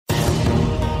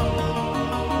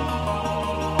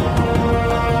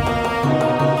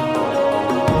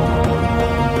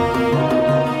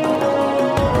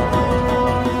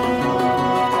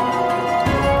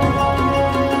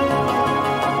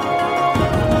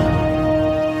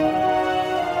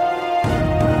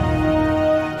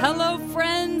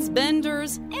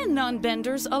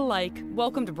non-benders alike.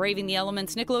 Welcome to Braving the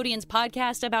Elements, Nickelodeon's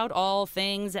podcast about all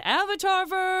things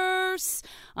Avatarverse.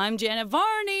 I'm Janet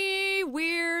Varney.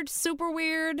 Weird, super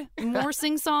weird, more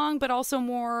sing-song, but also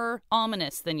more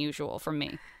ominous than usual from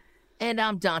me. And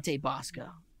I'm Dante Bosco.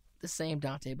 The same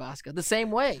Dante Bosco. The same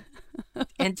way.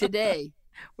 And today,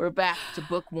 we're back to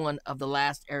book 1 of The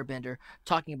Last Airbender,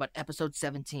 talking about episode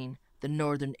 17, The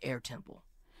Northern Air Temple.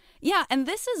 Yeah, and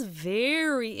this is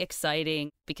very exciting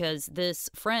because this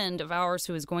friend of ours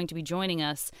who is going to be joining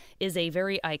us is a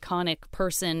very iconic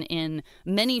person in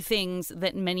many things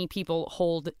that many people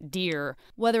hold dear.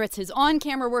 Whether it's his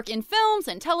on-camera work in films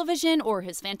and television or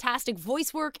his fantastic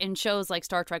voice work in shows like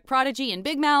Star Trek Prodigy and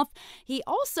Big Mouth, he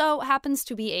also happens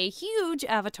to be a huge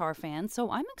Avatar fan,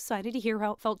 so I'm excited to hear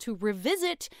how it felt to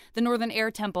revisit the Northern Air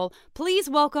Temple. Please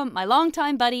welcome my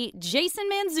longtime buddy, Jason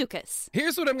Mantzoukas.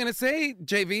 Here's what I'm going to say,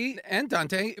 JV and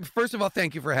Dante. First of all,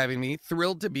 thank you for having me.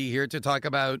 Thrilled to be here to talk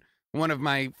about one of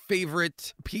my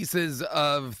favorite pieces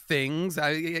of things.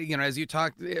 As you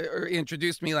talked or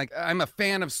introduced me, like I'm a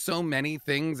fan of so many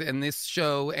things in this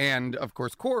show and, of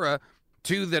course, Korra,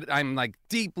 too, that I'm like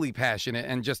deeply passionate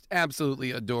and just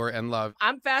absolutely adore and love.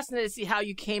 I'm fascinated to see how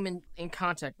you came in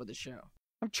contact with the show.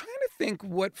 I'm trying to think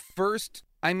what first.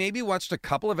 I maybe watched a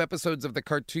couple of episodes of the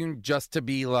cartoon just to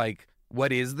be like,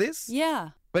 what is this? Yeah.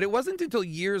 But it wasn't until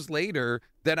years later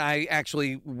that I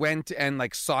actually went and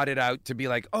like sought it out to be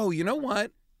like, oh, you know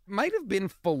what? Might have been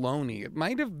Filoni. It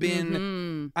might have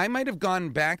been, I might have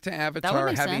gone back to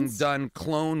Avatar having done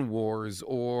Clone Wars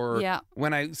or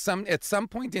when at some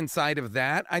point inside of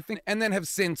that, I think, and then have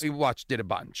since watched it a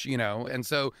bunch, And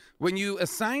so when you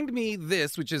assigned me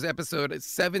this, which is episode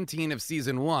 17 of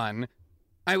season 1,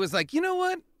 I was like, you know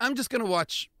what? I'm just going to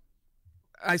watch.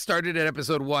 I started at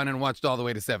episode 1 and watched all the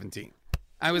way to 17.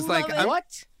 I was like,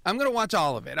 I'm going to watch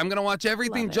all of it. I'm going to watch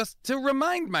everything just to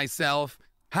remind myself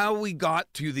how we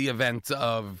got to the events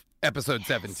of episode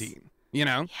 17,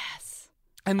 Yes.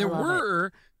 And there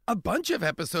were a bunch of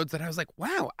episodes that I was like,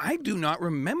 wow, I do not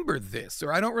remember this,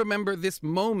 or I don't remember this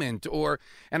moment,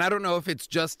 and I don't know if it's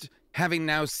just having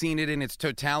now seen it in its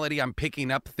totality, I'm picking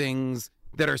up things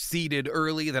that are seeded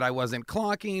early that I wasn't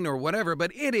clocking or whatever,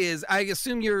 but it is, I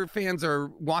assume your fans are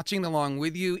watching along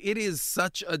with you. It is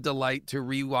such a delight to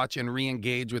rewatch and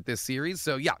re-engage with this series.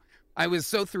 So yeah, I was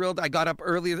so thrilled. I got up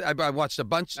early. I watched a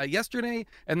bunch yesterday,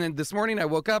 and then this morning I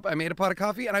woke up, I made a pot of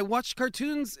coffee, and I watched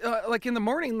cartoons like in the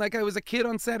morning like I was a kid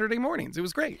on Saturday mornings. It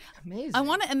was great. Amazing. I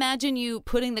want to imagine you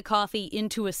putting the coffee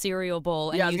into a cereal bowl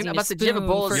and using a spoon. Do you have a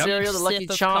bowl of cereal, the Lucky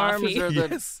Charms, or the...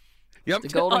 Yes. Yep. The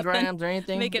Golden Grams or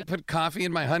anything? Put coffee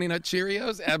in my Honey Nut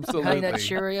Cheerios? Absolutely. Honey Nut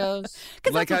Cheerios?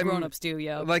 Because that's what grown-ups do,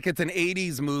 yo. Like it's an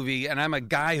 80s movie, and I'm a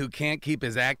guy who can't keep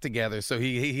his act together, so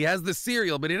he has the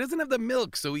cereal, but he doesn't have the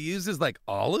milk, so he uses, like,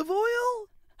 olive oil?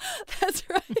 That's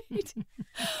right.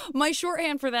 My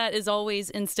shorthand for that is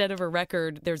always, instead of a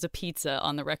record, there's a pizza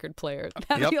on the record player.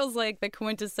 That feels like the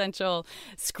quintessential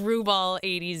screwball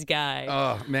 80s guy.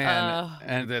 Oh, man.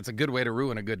 And that's a good way to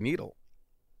ruin a good needle.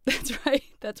 That's right.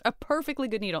 That's a perfectly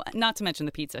good needle. Not to mention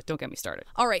the pizza. Don't get me started.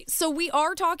 All right. So we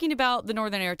are talking about the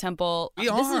Northern Air Temple.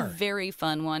 This is a very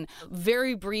fun one.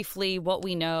 Very briefly, what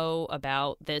we know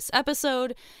about this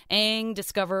episode. Aang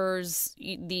discovers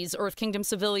these Earth Kingdom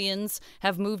civilians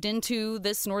have moved into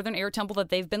this Northern Air Temple that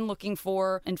they've been looking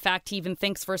for. In fact, he even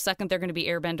thinks for a second they're going to be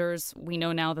airbenders. We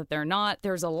know now that they're not.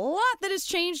 There's a lot that has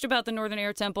changed about the Northern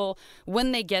Air Temple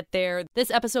when they get there.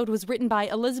 This episode was written by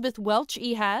Elizabeth Welch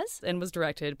Ehas and was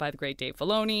directed by the great Dave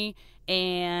Filoni.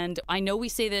 And I know we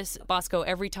say this, Bosco,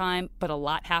 every time, but a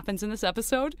lot happens in this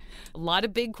episode. A lot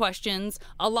of big questions.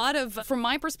 A lot of, from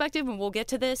my perspective, and we'll get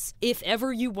to this, if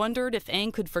ever you wondered if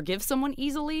Aang could forgive someone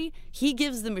easily, he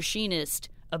gives the machinist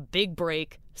a big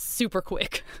break super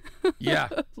quick. Yeah.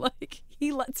 Like,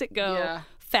 he lets it go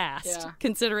fast,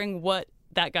 considering what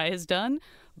that guy has done.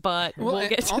 But we'll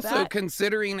get to also that.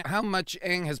 Considering how much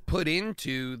Aang has put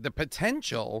into the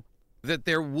potential that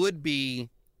there would be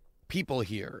people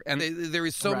here. And there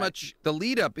is so much, the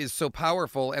lead up is so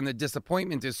powerful and the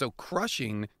disappointment is so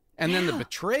crushing. And then the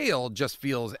betrayal just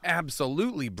feels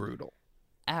absolutely brutal.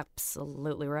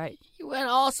 Absolutely right. And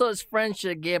also his friend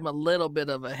should give him a little bit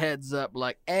of a heads up,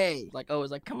 like, hey, like always,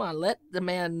 like, come on, let the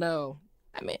man know.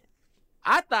 I mean,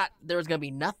 I thought there was going to be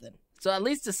nothing. So at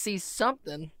least to see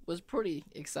something was pretty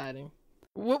exciting.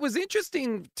 What was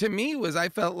interesting to me was I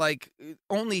felt like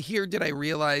only here did I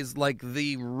realize like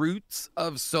the roots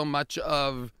of so much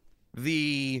of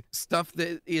the stuff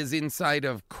that is inside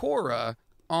of Korra,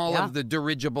 all of the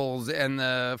dirigibles and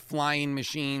the flying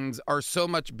machines are so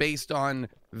much based on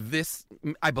this,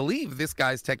 I believe, this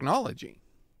guy's technology.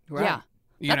 Right. Yeah.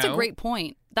 That's a great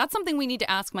point. That's something we need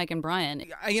to ask Mike and Brian.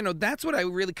 That's what I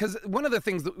really, because one of the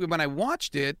things that when I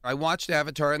watched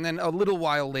Avatar, and then a little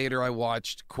while later I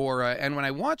watched Korra. And when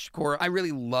I watched Korra, I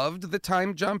really loved the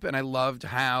time jump, and I loved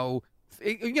how,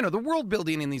 the world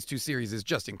building in these two series is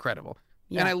just incredible.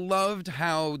 Yeah. And I loved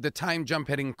how the time jump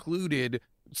had included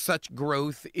such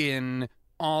growth in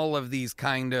all of these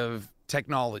kind of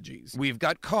technologies. We've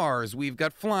got cars, we've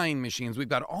got flying machines, we've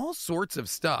got all sorts of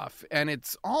stuff, and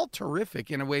it's all terrific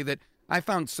in a way that I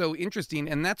found so interesting.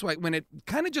 And that's why when it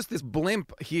kind of just this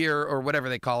blimp here, or whatever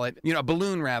they call it, a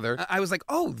balloon rather, I was like,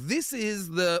 oh, this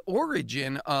is the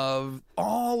origin of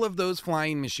all of those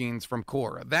flying machines from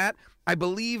Korra. That, I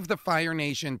believe the Fire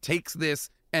Nation takes this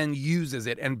and uses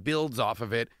it and builds off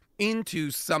of it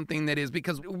into something that is,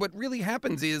 because what really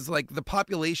happens is like the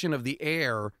population of the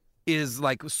air is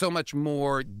like so much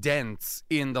more dense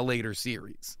in the later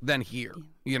series than here,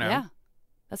 Yeah.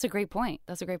 That's a great point.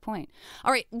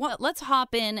 All right, well, let's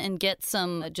hop in and get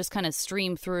some, just kind of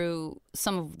stream through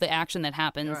some of the action that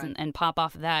happens and pop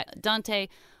off of that. Dante,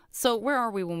 so where are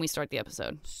we when we start the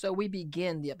episode? So we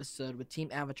begin the episode with Team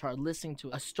Avatar listening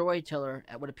to a storyteller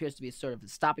at what appears to be sort of a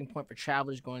stopping point for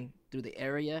travelers going through the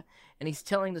area. And he's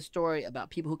telling the story about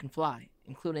people who can fly,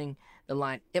 including the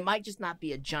line, "It might just not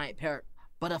be a giant parrot,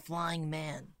 but a flying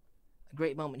man." A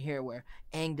great moment here where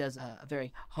Aang does a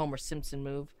very Homer Simpson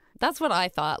move. That's what I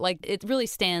thought. Like, it really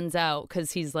stands out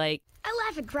because he's like, I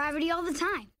laugh at gravity all the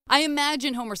time. I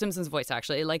imagine Homer Simpson's voice,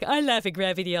 actually. Like, I laugh at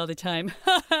gravity all the time.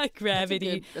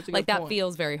 Gravity. That's a good like, point. That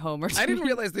feels very Homer to I didn't me.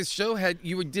 realize this show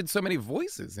did so many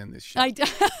voices in this show. I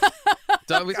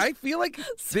I feel like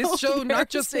this show, not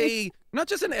just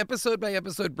an episode by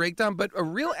episode breakdown, but a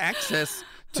real access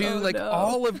to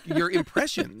all of your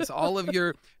impressions,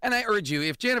 and I urge you,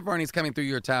 if Janet Varney's coming through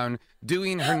your town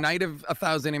doing her Night of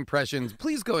 1,000 Impressions,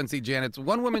 please go and see Janet's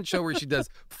one-woman show where she does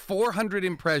 400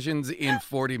 impressions in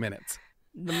 40 minutes.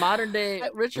 The modern day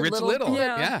Richard Little.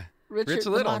 Yeah. Rich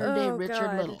Little. Modern day Oh, Richard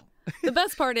God. Little. The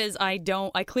best part is I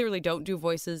clearly don't do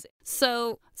voices.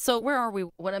 So where are we?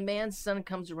 When a man's son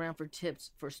comes around for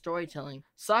tips for storytelling,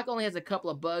 Sokka only has a couple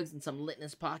of bugs and some lint in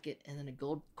his pocket, and then a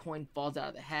gold coin falls out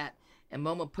of the hat, and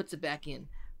Momo puts it back in,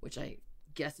 which I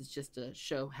guess is just to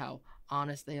show how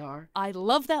honest they are. I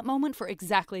love that moment for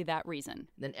exactly that reason.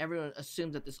 Then everyone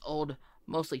assumes that this old,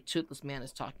 mostly toothless man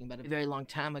is talking about a very long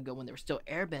time ago when they were still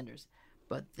airbenders.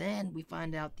 But then we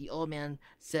find out the old man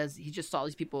says he just saw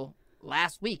these people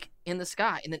last week in the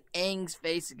sky, and then Aang's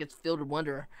face gets filled with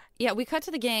wonder. Yeah, we cut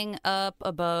to the gang up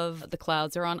above the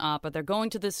clouds. They're on Appa. They're going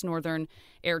to this northern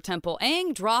air temple.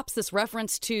 Aang drops this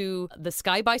reference to the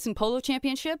Sky Bison Polo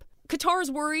Championship.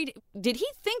 Katara's worried. Did he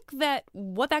think that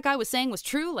what that guy was saying was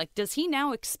true? Like, does he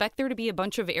now expect there to be a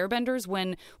bunch of airbenders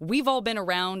when we've all been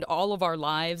around all of our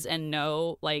lives and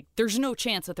know, like, there's no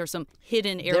chance that there's some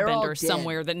hidden airbender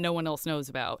somewhere that no one else knows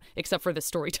about except for the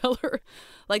storyteller?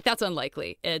 Like, that's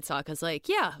unlikely. And Sokka's like,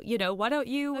 yeah, why don't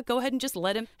you go ahead and just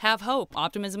let him have hope?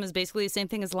 Optimism is basically the same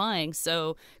thing as lying,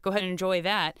 so go ahead and enjoy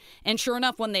that. And sure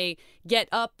enough, when they get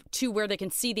up to where they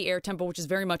can see the air temple, which is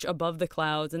very much above the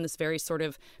clouds in this very sort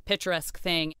of picturesque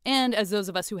thing. And as those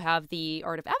of us who have the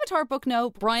Art of Avatar book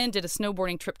know, Brian did a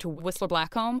snowboarding trip to Whistler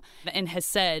Blackcomb and has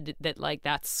said that, like,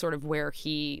 that's sort of where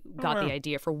he got the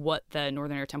idea for what the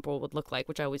Northern Air Temple would look like,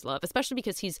 which I always love, especially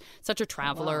because he's such a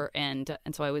traveler. And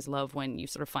so I always love when you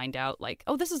sort of find out, like,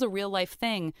 oh, this is a real life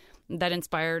thing that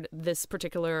inspired this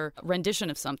particular rendition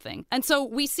of something. And so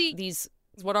we see these,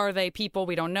 what are they, people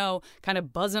we don't know, kind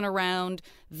of buzzing around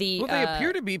the... Well, they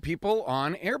appear to be people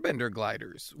on airbender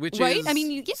gliders, which is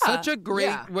such a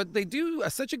great... What they do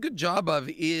such a good job of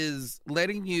is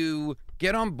letting you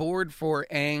get on board for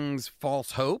Aang's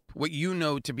false hope, what you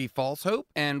know to be false hope,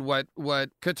 and what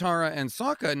Katara and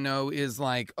Sokka know is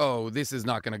like, oh, this is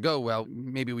not going to go well,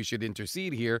 maybe we should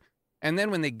intercede here. And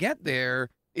then when they get there,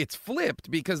 it's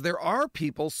flipped because there are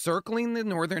people circling the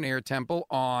Northern Air Temple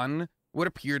on what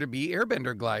appear to be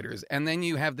airbender gliders. And then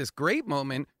you have this great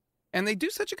moment, and they do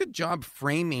such a good job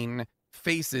framing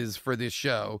faces for this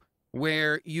show,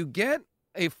 where you get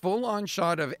a full-on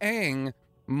shot of Aang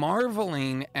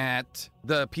marveling at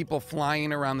the people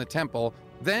flying around the temple.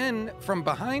 Then, from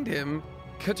behind him,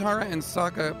 Katara and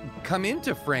Sokka come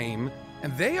into frame,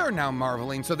 and they are now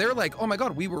marveling. So they're like, oh my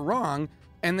God, we were wrong.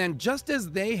 And then just as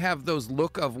they have those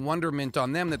look of wonderment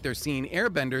on them that they're seeing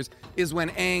airbenders, is when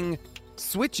Aang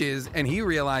switches and he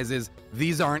realizes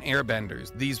these aren't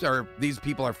airbenders. These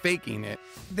people are faking it.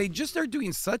 They just are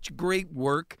doing such great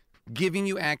work giving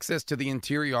you access to the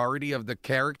interiority of the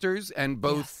characters and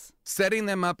both setting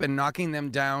them up and knocking them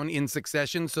down in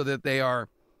succession so that they are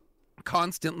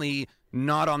constantly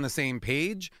not on the same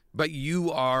page, but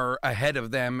you are ahead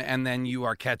of them and then you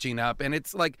are catching up. And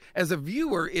it's like, as a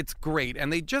viewer, it's great.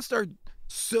 And they just are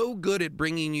so good at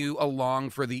bringing you along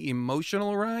for the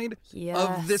emotional ride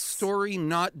of this story,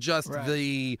 not just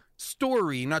the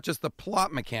story, not just the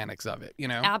plot mechanics of it, you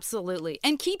know? Absolutely.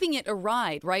 And keeping it a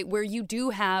ride, right, where you do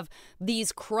have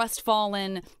these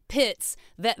crestfallen pits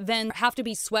that then have to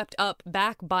be swept up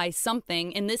back by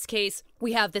something. In this case,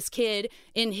 we have this kid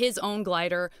in his own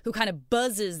glider who kind of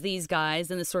buzzes these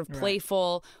guys in this sort of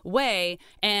playful way.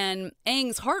 And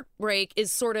Aang's heartbreak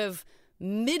is sort of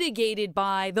mitigated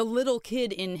by the little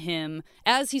kid in him.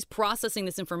 As he's processing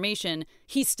this information,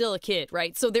 he's still a kid,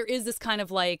 right? So there is this kind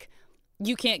of like,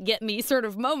 you can't get me sort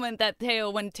of moment that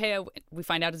when Teo, we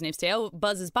find out his name's Teo,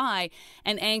 buzzes by,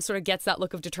 and Aang sort of gets that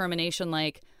look of determination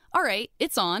like, all right,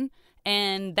 it's on.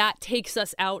 And that takes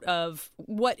us out of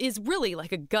what is really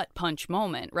like a gut punch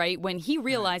moment, right? When he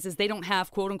realizes they don't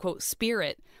have quote unquote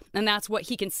spirit, and that's what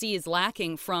he can see is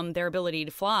lacking from their ability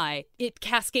to fly. It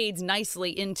cascades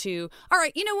nicely into, all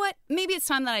right, you know what? Maybe it's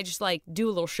time that I just like do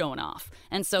a little showing off.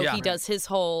 And so he does his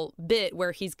whole bit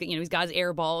where he's got his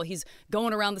air ball. He's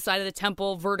going around the side of the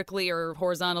temple vertically or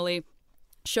horizontally,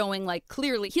 showing like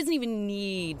clearly he doesn't even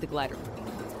need the glider.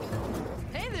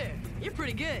 Hey there, you're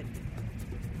pretty good.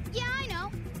 Yeah, I know.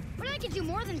 But I can do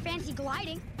more than fancy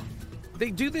gliding.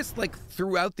 They do this like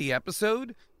throughout the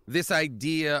episode, this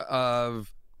idea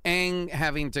of Aang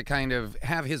having to kind of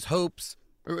have his hopes,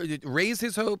 raise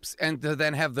his hopes, and to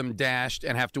then have them dashed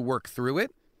and have to work through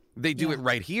it. They do it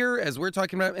right here, as we're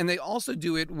talking about, and they also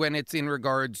do it when it's in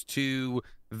regards to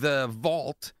the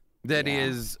vault that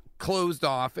is closed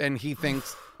off, and he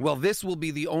thinks, well, this will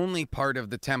be the only part of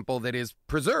the temple that is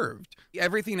preserved.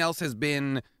 Everything else has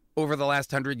been, over the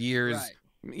last 100 years,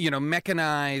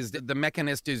 mechanized. The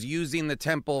mechanist is using the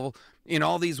temple in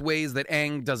all these ways that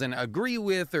Aang doesn't agree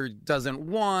with or doesn't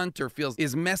want or feels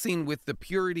is messing with the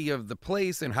purity of the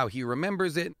place and how he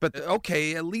remembers it. But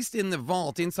okay, at least in the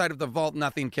vault, inside of the vault,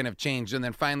 nothing can have changed. And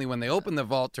then finally, when they open the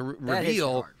vault to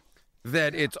reveal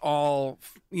that it's all,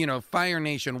 Fire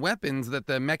Nation weapons that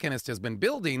the mechanist has been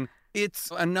building,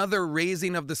 it's another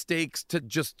raising of the stakes to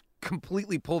just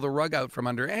completely pull the rug out from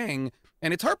under Aang.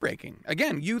 And it's heartbreaking.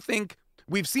 Again, you think,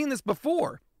 we've seen this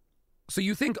before. So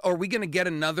you think, are we going to get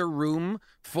another room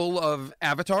full of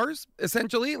avatars,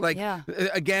 essentially? Like,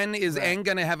 again, is Aang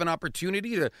going to have an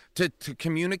opportunity to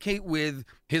communicate with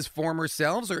his former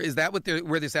selves? Or is that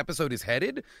where this episode is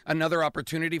headed? Another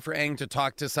opportunity for Aang to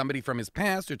talk to somebody from his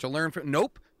past or to learn from...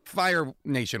 Nope. Fire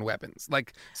Nation weapons.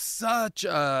 Like, such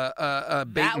a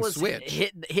bait and switch.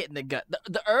 That was hitting the gut.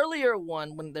 The earlier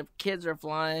one, when the kids are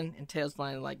flying and Tails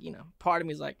flying, like, part of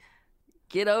me is like,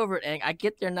 get over it, Aang. I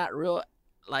get they're not real,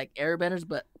 like, airbenders,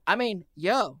 but, I mean,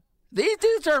 these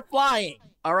dudes are flying,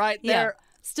 all right? They're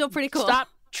still pretty cool. Stop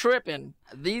tripping.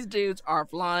 These dudes are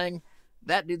flying.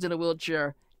 That dude's in a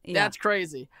wheelchair. That's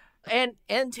crazy. And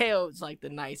Teo is like the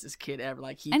nicest kid ever.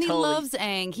 Like he loves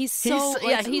Aang. He so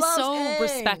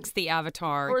respects the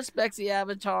Avatar. Respects the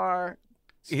Avatar.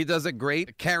 He does a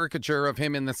great caricature of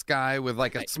him in the sky with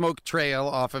like a smoke trail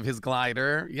off of his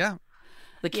glider. Yeah.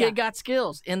 The kid got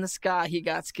skills. In the sky, he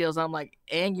got skills. I'm like,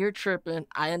 Aang, you're tripping.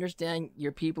 I understand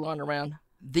your people aren't around.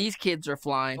 These kids are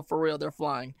flying. For real, they're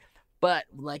flying. But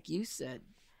like you said,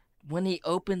 when he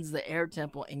opens the air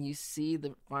temple and you see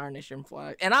the Fire Nation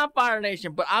flag, and I'm Fire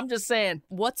Nation, but I'm just saying.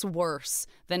 What's worse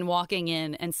than walking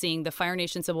in and seeing the Fire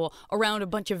Nation symbol around a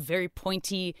bunch of very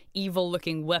pointy,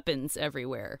 evil-looking weapons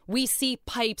everywhere? We see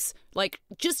pipes, like,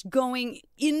 just going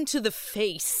into the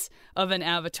face of an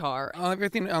Avatar.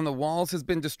 Everything on the walls has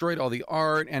been destroyed, all the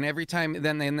art, and every time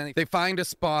then they find a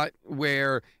spot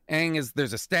where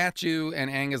there's a statue,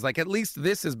 and Aang is like, at least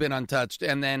this has been untouched,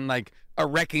 and then, like, a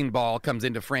wrecking ball comes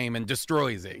into frame and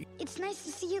destroys it. It's nice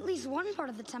to see at least one part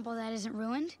of the temple that isn't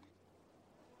ruined.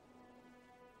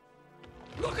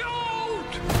 Look out!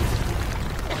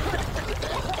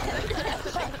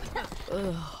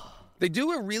 They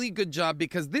do a really good job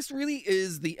because this really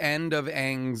is the end of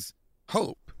Aang's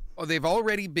hope. They've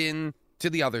already been to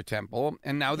the other temple,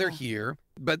 and now they're here.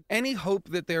 But any hope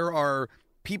that there are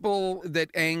people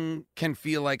that Aang can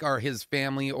feel like are his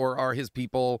family or are his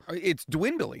people, it's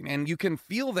dwindling. And you can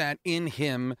feel that in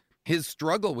him, his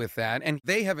struggle with that. And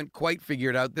they haven't quite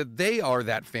figured out that they are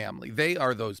that family. They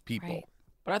are those people. Right.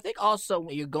 But I think also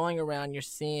when you're going around, you're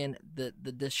seeing the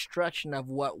destruction of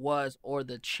what was or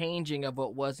the changing of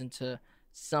what was into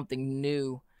something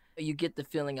new. You get the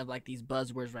feeling of like these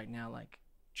buzzwords right now, like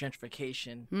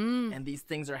gentrification, and these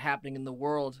things are happening in the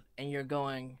world. And you're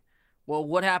going, well,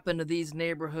 what happened to these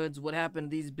neighborhoods? What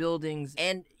happened to these buildings?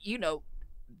 And,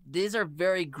 these are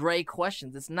very gray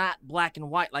questions. It's not black and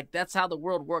white. Like, that's how the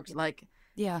world works. Like,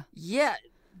 yeah,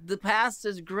 the past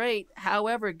is great.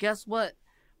 However, guess what?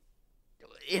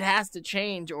 It has to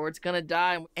change or it's going to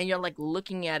die. And you're like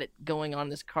looking at it going on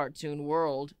this cartoon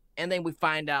world. And then we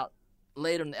find out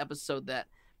later in the episode that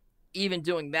even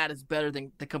doing that is better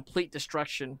than the complete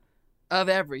destruction of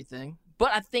everything.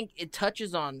 But I think it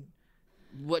touches on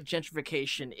what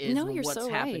gentrification is and what's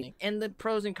happening and the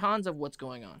pros and cons of what's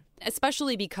going on.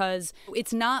 Especially because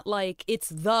it's not like it's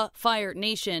the Fire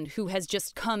Nation who has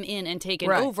just come in and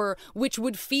taken over, which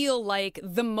would feel like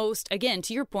the most, again,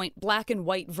 to your point, black and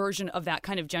white version of that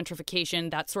kind of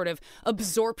gentrification, that sort of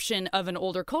absorption of an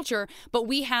older culture. But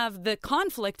we have the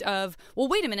conflict of, well,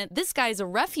 wait a minute, this guy's a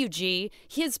refugee.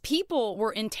 His people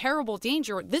were in terrible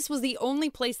danger. This was the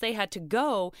only place they had to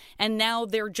go. And now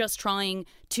they're just trying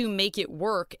to make it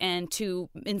work and to,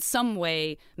 in some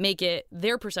way, make it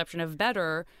their perception of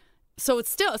better. So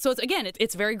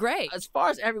it's very gray. As far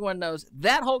as everyone knows,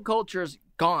 that whole culture is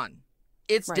gone.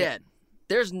 It's dead.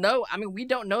 There's no, we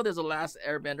don't know there's a last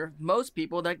airbender. Most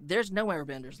people, there's no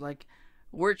airbenders. Like,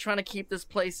 we're trying to keep this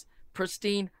place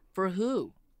pristine for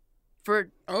who? For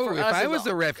if I was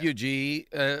a refugee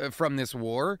from this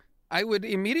war, I would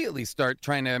immediately start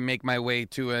trying to make my way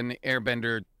to an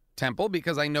airbender temple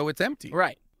because I know it's empty.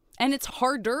 Right. And it's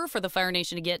harder for the Fire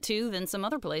Nation to get to than some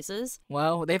other places.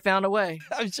 Well, they found a way.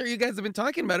 I'm sure you guys have been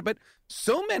talking about it, but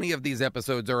so many of these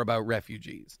episodes are about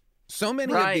refugees. So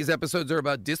many of these episodes are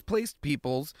about displaced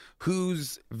peoples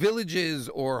whose villages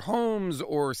or homes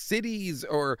or cities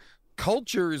or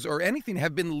cultures or anything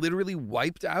have been literally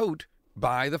wiped out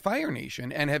by the Fire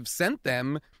Nation and have sent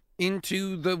them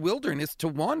into the wilderness to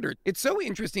wander. It's so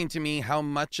interesting to me how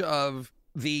much of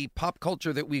the pop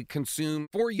culture that we consume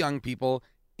for young people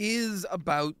is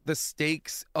about the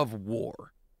stakes of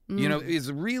war,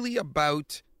 is really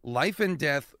about life and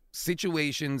death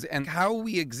situations and how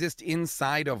we exist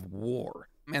inside of war.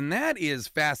 And that is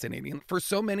fascinating. For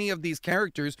so many of these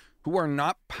characters who are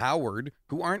not powered,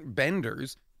 who aren't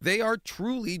benders, they are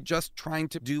truly just trying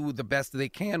to do the best they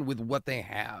can with what they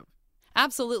have.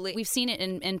 Absolutely. We've seen it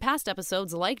in past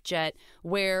episodes like Jet,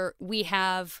 where we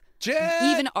have Jet!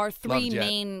 Even our three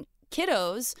main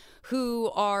kiddos who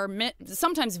are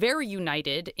sometimes very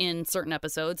united in certain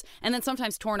episodes and then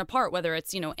sometimes torn apart, whether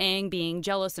it's, Aang being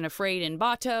jealous and afraid in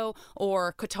Bato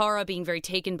or Katara being very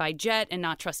taken by Jet and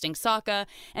not trusting Sokka.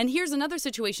 And here's another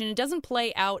situation. It doesn't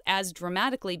play out as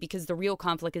dramatically because the real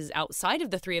conflict is outside of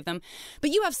the three of them.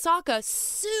 But you have Sokka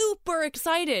super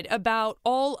excited about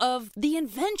all of the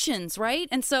inventions, right?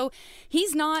 And so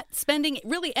he's not spending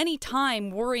really any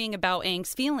time worrying about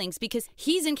Aang's feelings because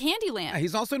he's in Candyland.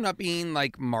 He's also not being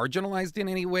marginalized in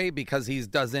any way because he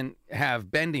doesn't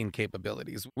have bending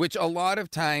capabilities, which a lot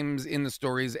of times in the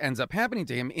stories ends up happening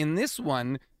to him. In this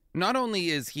one, not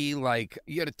only is he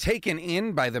taken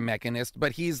in by the Mechanist,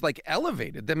 but he's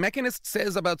elevated. The Mechanist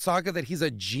says about Sokka that he's a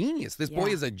genius. This boy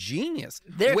is a genius.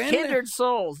 They're kindred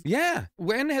souls. Yeah.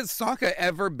 When has Sokka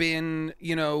ever been,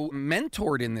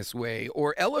 mentored in this way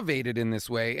or elevated in this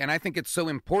way? And I think it's so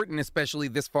important, especially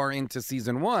this far into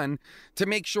season 1, to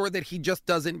make sure that he just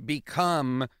doesn't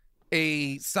become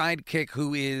a sidekick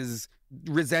who is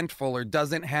resentful or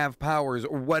doesn't have powers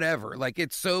or whatever.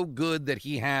 It's so good that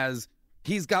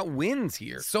he's got wins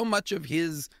here. So much of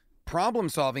his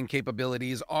problem-solving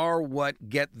capabilities are what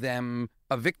get them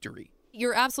a victory.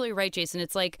 You're absolutely right, Jason.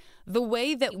 It's like the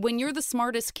way that when you're the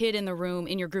smartest kid in the room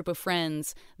in your group of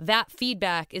friends, that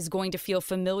feedback is going to feel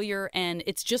familiar and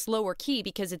it's just lower key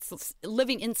because it's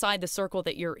living inside the circle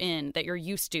that you're in, that you're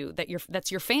used to,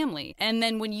 that's your family. And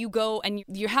then when you go and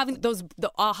you're having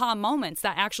the aha moments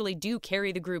that actually do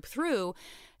carry the group through,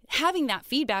 having that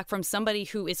feedback from somebody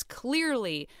who is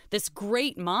clearly this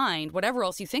great mind, whatever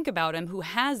else you think about him, who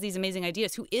has these amazing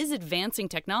ideas, who is advancing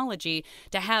technology,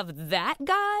 to have that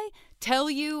guy tell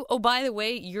you, oh, by the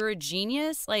way, you're a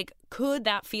genius, could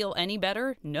that feel any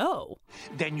better? No.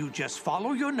 Then you just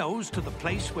follow your nose to the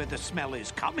place where the smell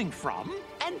is coming from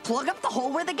and plug up the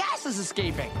hole where the gas is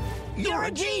escaping. You're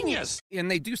a genius!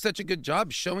 And they do such a good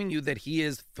job showing you that he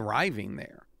is thriving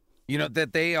there.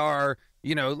 That they are...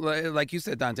 like you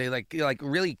said, Dante, like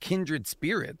really kindred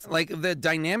spirits. The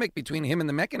dynamic between him and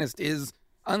the Mechanist is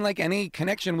unlike any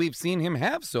connection we've seen him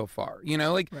have so far.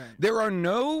 There are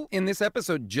no, in this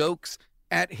episode, jokes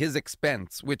at his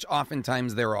expense, which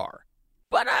oftentimes there are.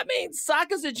 But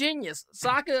Sokka's a genius.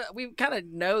 Sokka, we kind of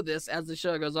know this as the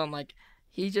show goes on.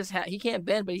 He just he can't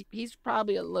bend, but he's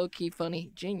probably a low-key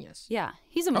funny genius. Yeah,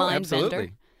 he's a mind bender.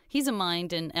 He's a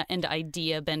mind and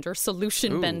idea bender,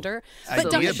 solution bender. But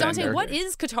Idea Dante, bender. what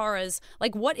is Katara's,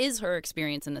 like, what is her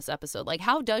experience in this episode? Like,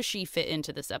 how does she fit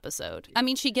into this episode? I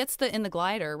mean, she gets in the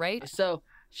glider, right? So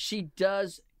she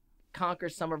does conquer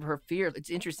some of her fears. It's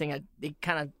interesting. They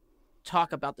kind of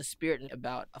talk about the spirit,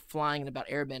 about flying and about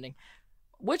airbending,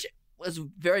 which was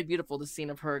very beautiful. The scene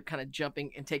of her kind of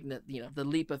jumping and taking the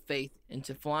leap of faith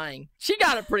into flying. She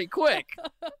got it pretty quick.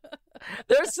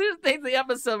 There's certain things in the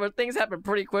episode where things happen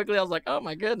pretty quickly. I was like, oh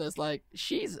my goodness, like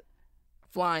she's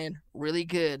flying really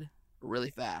good, really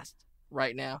fast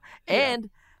right now, and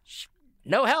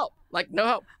no help.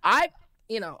 I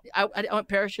went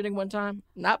parachuting one time,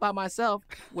 not by myself,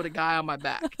 with a guy on my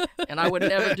back. And I would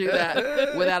never do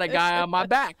that without a guy on my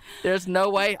back. There's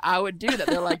no way I would do that.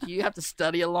 They're like, you have to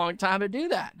study a long time to do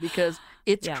that because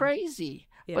it's crazy.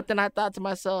 Yeah. But then I thought to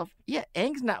myself,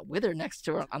 Aang's not with her next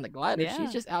to her on the glider. Yeah.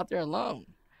 She's just out there alone.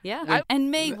 Yeah.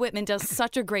 And Mae Whitman does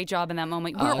such a great job in that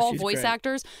moment. We're all voice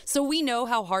actors, so we know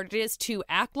how hard it is to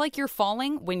act like you're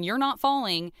falling when you're not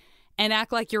falling, and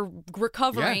act like you're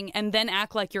recovering, and then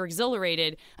act like you're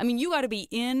exhilarated. I mean, you got to be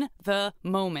in the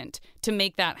moment to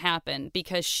make that happen,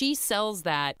 because she sells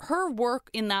that. Her work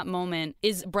in that moment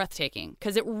is breathtaking,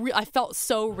 because I felt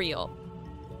so real.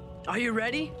 Are you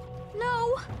ready?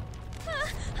 No.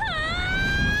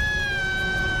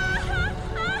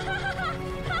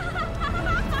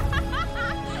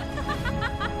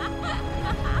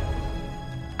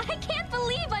 I can't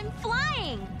believe I'm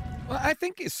flying. Well, I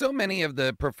think so many of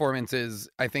the performances,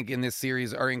 I think, in this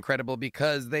series are incredible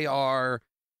because they are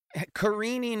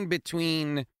careening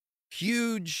between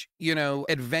huge,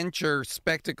 adventure,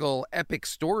 spectacle, epic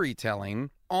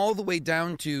storytelling, all the way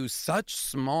down to such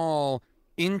small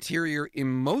interior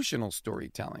emotional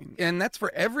storytelling. And that's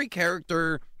for every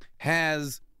character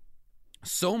has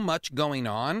so much going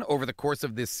on over the course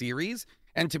of this series.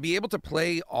 And to be able to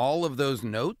play all of those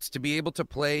notes, to be able to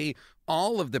play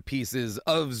all of the pieces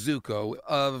of Zuko,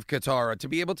 of Katara, to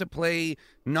be able to play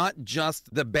not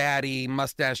just the baddie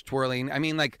mustache twirling. I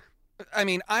mean,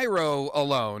 Iroh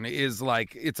alone is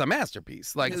it's a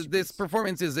masterpiece. This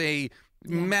performance is a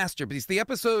masterpiece. The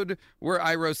episode where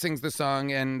Iroh sings the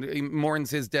song and mourns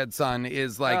his dead son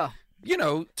is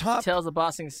top. Tells the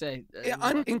bossing to say.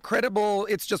 Incredible.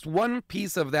 It's just one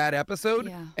piece of that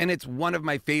episode, and it's one of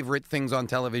my favorite things on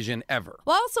television ever.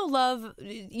 Well, I also love,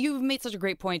 you've made such a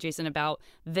great point, Jason, about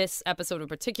this episode in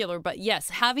particular, but yes,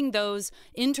 having those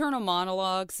internal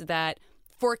monologues that,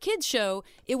 for a kid's show,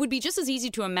 it would be just as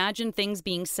easy to imagine things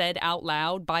being said out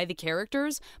loud by the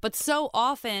characters, but so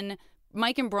often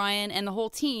Mike and Brian and the whole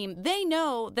team, they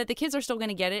know that the kids are still going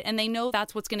to get it, and they know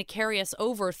that's what's going to carry us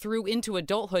over through into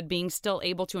adulthood, being still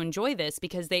able to enjoy this,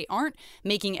 because they aren't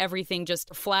making everything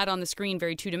just flat on the screen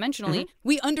very two-dimensionally. Mm-hmm.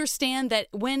 We understand that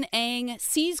when Aang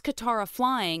sees Katara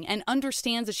flying and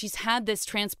understands that she's had this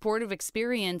transportive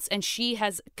experience and she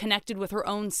has connected with her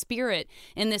own spirit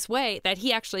in this way, that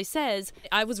he actually says,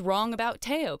 I was wrong about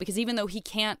Teo, because even though he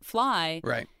can't fly,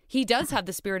 right, he does have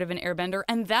the spirit of an airbender,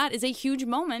 and that is a huge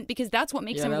moment, because that's what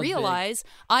makes him realize,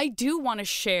 I do want to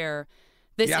share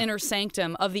this inner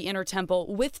sanctum of the inner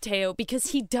temple with Teo, because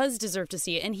he does deserve to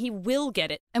see it, and he will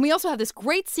get it. And we also have this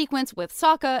great sequence with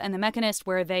Sokka and the Mechanist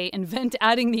where they invent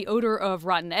adding the odor of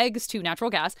rotten eggs to natural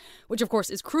gas, which of course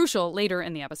is crucial later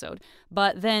in the episode.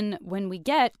 But then when we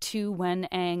get to when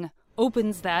Aang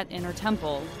opens that inner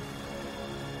temple...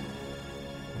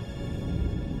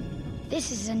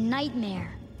 This is a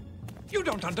nightmare. You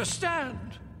don't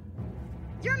understand.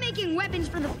 You're making weapons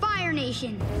for the Fire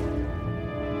Nation.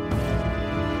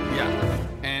 Yeah,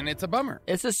 and it's a bummer.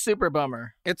 It's a super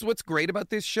bummer. It's what's great about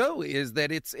this show is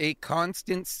that it's a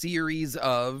constant series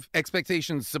of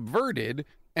expectations subverted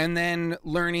and then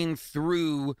learning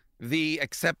through the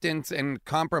acceptance and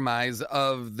compromise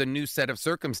of the new set of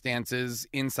circumstances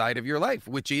inside of your life,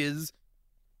 which is,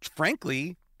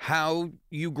 frankly, how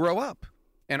you grow up.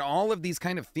 And all of these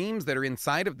kind of themes that are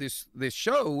inside of this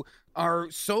show are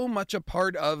so much a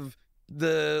part of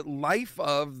the life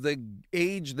of the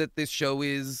age that this show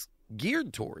is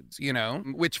geared towards,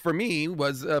 which for me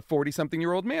was a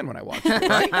 40-something-year-old man when I watched it,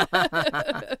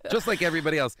 right? Just like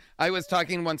everybody else. I was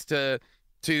talking once to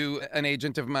an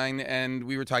agent of mine, and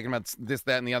we were talking about this,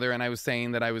 that, and the other, and I was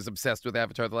saying that I was obsessed with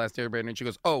Avatar: The Last Airbender, and she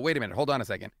goes, oh, wait a minute, hold on a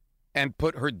second, and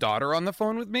put her daughter on the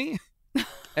phone with me.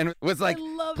 And was like,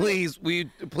 please, will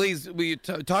you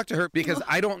talk to her, because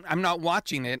I'm not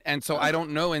watching it, and so I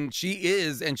don't know, and she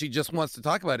is, and she just wants to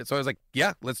talk about it. So I was like,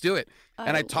 yeah, let's do it.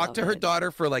 And I talked to her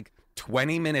daughter for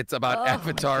 20 minutes about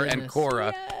Avatar and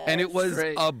Korra, and it was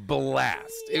a blast.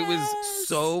 Yes. It was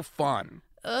so fun.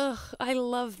 Ugh, I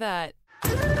love that.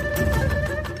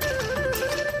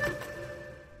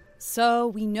 So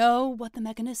we know what the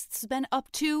Mechanist's been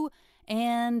up to.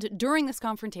 And during this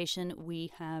confrontation,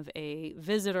 we have a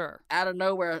visitor. Out of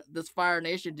nowhere, this Fire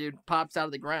Nation dude pops out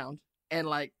of the ground and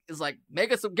is like,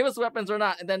 give us weapons or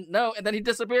not. And then no, and then he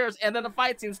disappears, and then the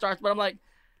fight scene starts. But I'm like,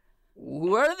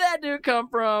 where did that dude come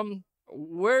from?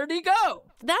 Where'd he go?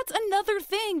 That's another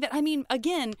thing that,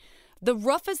 again, the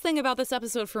roughest thing about this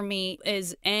episode for me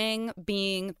is Aang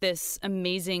being this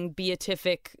amazing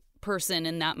beatific person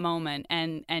in that moment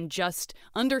and just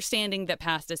understanding that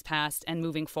past is past and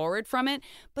moving forward from it.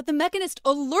 But the Mechanist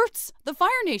alerts the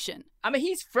Fire Nation.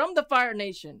 He's from the Fire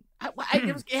Nation.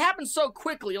 It happened so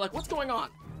quickly. You're like, what's going on?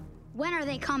 When are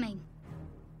they coming?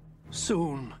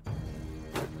 Soon.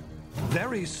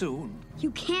 Very soon. You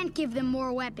can't give them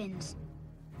more weapons.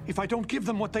 If I don't give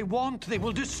them what they want, they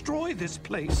will destroy this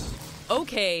place.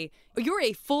 Okay, you're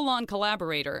a full-on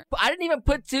collaborator. I didn't even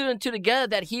put two and two together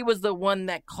that he was the one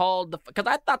that called because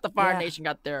I thought the Fire Nation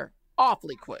got there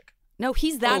awfully quick. No,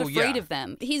 he's that afraid of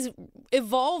them. He's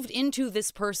evolved into this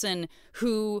person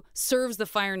who serves the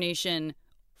Fire Nation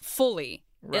fully.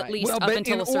 Right. At least up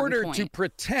until a certain point.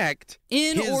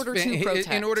 In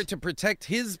order to protect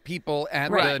his people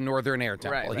at the Northern Air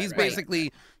Temple. He's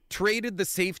basically traded the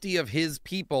safety of his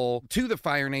people to the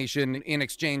Fire Nation in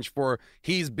exchange for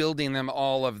he's building them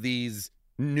all of these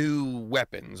new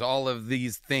weapons, all of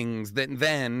these things that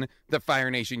then the Fire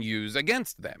Nation use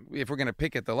against them. If we're going to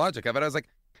pick at the logic of it, I was like,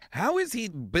 how is he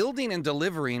building and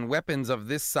delivering weapons of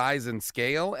this size and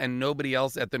scale and nobody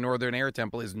else at the Northern Air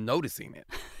Temple is noticing it?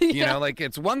 You know,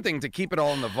 it's one thing to keep it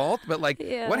all in the vault, but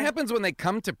what happens when they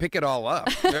come to pick it all up?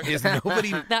 Is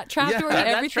nobody... That trapdoor,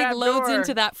 everything loads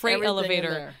into that freight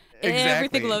elevator. Exactly.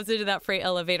 Everything loads into that freight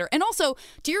elevator. And also,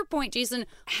 to your point, Jason,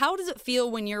 how does it feel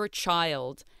when you're a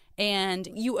child and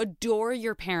you adore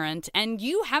your parent and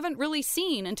you haven't really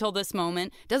seen until this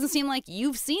moment, doesn't seem like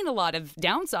you've seen a lot of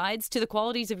downsides to the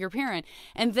qualities of your parent,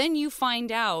 and then you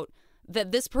find out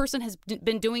that this person has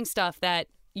been doing stuff that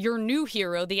your new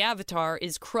hero, the Avatar,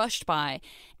 is crushed by,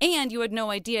 and you had no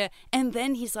idea, and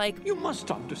then he's like, you must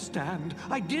understand,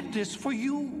 I did this for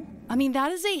you.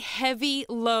 That is a heavy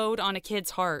load on a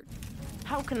kid's heart.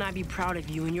 How can I be proud of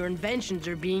you when your inventions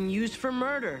are being used for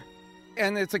murder?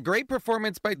 And it's a great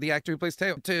performance by the actor who plays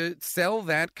Teo to sell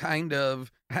that kind of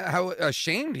how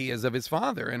ashamed he is of his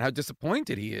father and how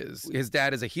disappointed he is. His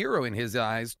dad is a hero in his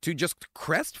eyes, to just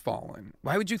crestfallen.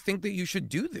 Why would you think that you should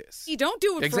do this? You don't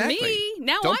do it for me.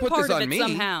 Now don't I'm put part this of on it me.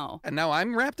 Somehow. And now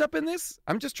I'm wrapped up in this?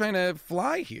 I'm just trying to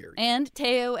fly here. And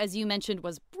Teo, as you mentioned,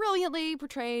 was brilliantly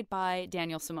portrayed by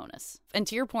Daniel Simonis. And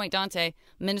to your point, Dante,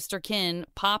 Minister Kin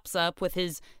pops up with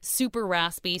his super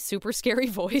raspy, super scary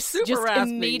voice.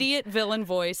 Immediate villain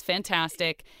voice.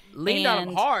 Fantastic. Leaned on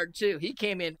him hard, too. He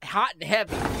came in hot and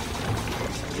heavy.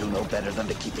 You know better than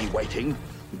to keep me waiting.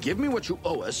 Give me what you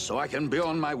owe us so I can be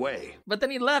on my way. But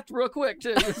then he left real quick,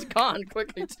 too. He was gone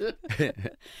quickly, too.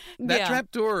 That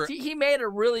trapdoor. He made a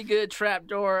really good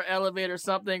trapdoor, elevator,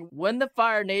 something. When the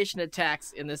Fire Nation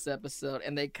attacks in this episode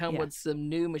and they come with some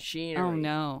new machinery. Oh,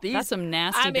 no. That's some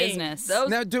nasty business.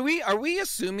 Now, are we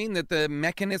assuming that the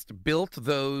Mechanist built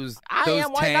those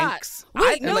why tanks? Not?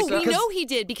 Wait, no, we know he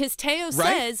did because Teo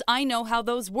says, I know how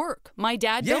those work. My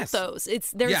dad built those.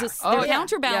 They're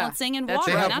counterbalancing in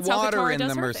water. They have and that's water how Katara in does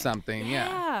them her or thing. something.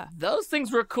 Yeah. Those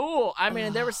things were cool.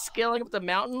 They were scaling up the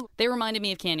mountain. They reminded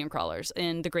me of canyon crawlers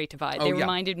in The Great Divide. They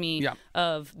reminded me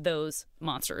of those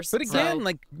monsters. But again,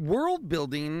 world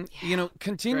building,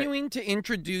 continuing to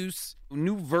introduce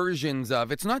new versions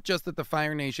of. It's not just that the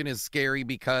Fire Nation is scary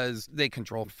because they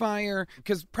control fire,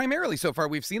 because primarily so far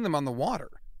we've seen them on the water.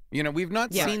 We've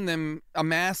not seen them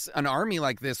amass an army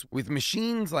like this with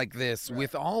machines like this,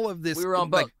 with all of this,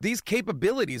 these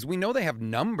capabilities. We know they have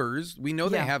numbers. We know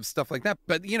they have stuff like that.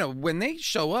 But, when they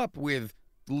show up with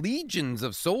legions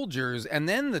of soldiers and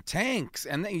then the tanks,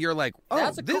 and then you're like, oh,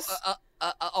 that's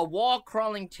a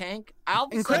wall-crawling tank.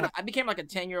 Incredible. I became like a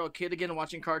 10-year-old kid again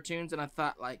watching cartoons, and I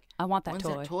thought, I want that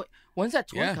toy. When's that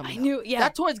toy coming out? I knew,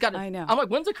 That toy's got to... I know. I'm like,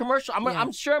 when's the commercial?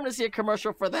 I'm sure I'm going to see a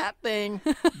commercial for that thing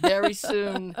very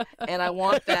soon, and I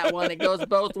want that one. It goes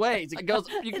both ways. You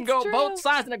can go both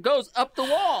sides, and it goes up the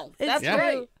wall. That's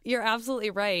great. You're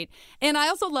absolutely right. And I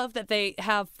also love that they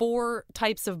have 4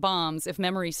 types of bombs, if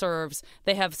memory serves.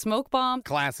 They have smoke bomb.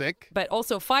 Classic. But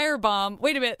also fire bomb.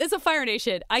 Wait a minute. It's a Fire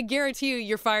Nation. I guarantee you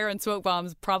your fire and smoke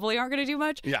bombs probably aren't going to do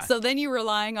much. Yeah. So then you're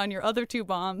relying on your other 2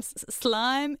 bombs,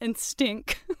 slime and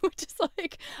stink, which is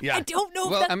I don't know.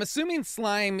 Well, I'm assuming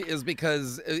slime is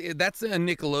because that's a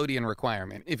Nickelodeon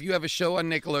requirement. If you have a show on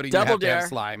Nickelodeon, you have to have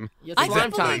slime. I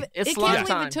can't believe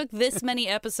it took this many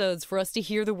episodes for us to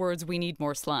hear the words, "We need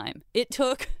more slime." It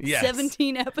took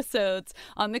 17 episodes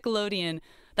on Nickelodeon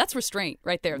That's restraint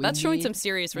right there. That's showing some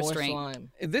serious restraint.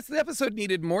 Slime. This episode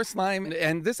needed more slime,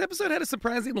 and this episode had a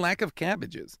surprising lack of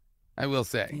cabbages, I will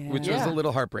say, which was a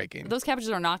little heartbreaking. Those cabbages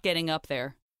are not getting up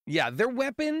there. Yeah, their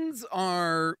weapons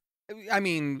are,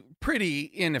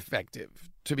 pretty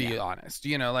ineffective, to be honest.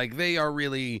 Like they are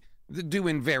really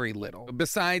doing very little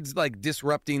besides like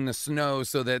disrupting the snow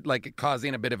so that like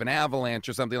causing a bit of an avalanche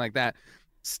or something like that.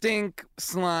 Stink,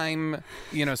 slime,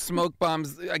 smoke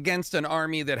bombs against an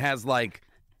army that has like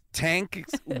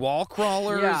tanks, wall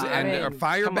crawlers, and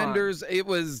firebenders. It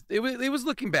was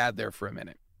looking bad there for a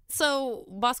minute. So,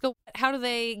 Bosco, how do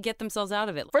they get themselves out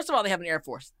of it? First of all, they have an Air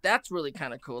Force. That's really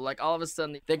kind of cool. Like, all of a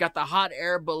sudden, they got the hot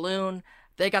air balloon.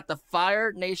 They got the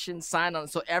Fire Nation sign on it.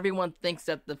 So everyone thinks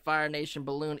that the Fire Nation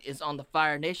balloon is on the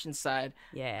Fire Nation side.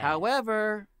 Yeah.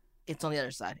 However, it's on the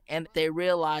other side. And they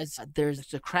realize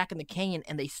there's a crack in the canyon,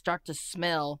 and they start to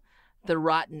smell the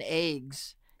rotten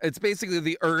eggs. It's basically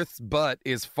the Earth's butt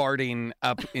is farting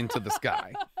up into the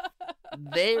sky.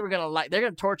 They're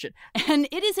gonna torch it. And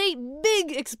it is a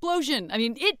big explosion. I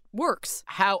mean, it works.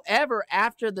 However,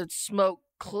 after the smoke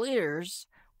clears,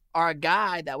 our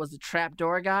guy that was the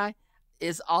trapdoor guy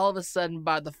is all of a sudden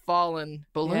by the fallen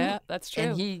balloon. Yeah, that's true.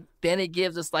 And he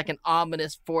gives us like an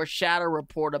ominous foreshadow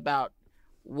report about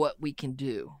what we can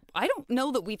do. I don't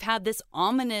know that we've had this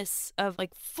ominous of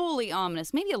like fully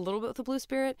ominous, maybe a little bit with the Blue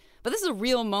Spirit, but this is a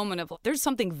real moment of there's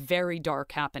something very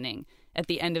dark happening at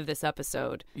the end of this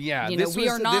episode. Yeah. We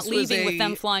are not leaving with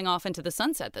them flying off into the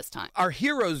sunset this time. Our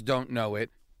heroes don't know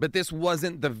it, but this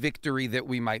wasn't the victory that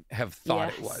we might have thought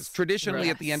it was. Traditionally,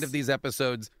 at the end of these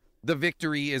episodes, the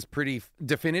victory is pretty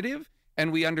definitive,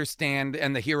 and we understand,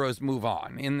 and the heroes move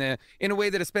on in a way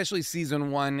that especially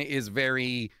season 1 is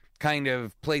very kind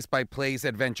of place by place,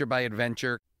 adventure by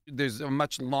adventure. There's a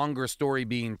much longer story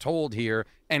being told here,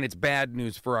 and it's bad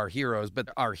news for our heroes, but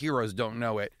our heroes don't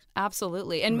know it.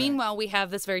 Absolutely. And meanwhile, we have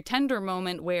this very tender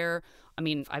moment where,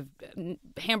 I've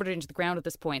hammered it into the ground at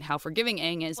this point, how forgiving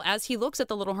Aang is. As he looks at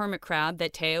the little hermit crab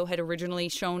that Teo had originally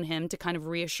shown him to kind of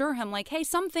reassure him, like, hey,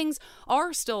 some things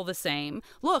are still the same.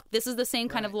 Look, this is the same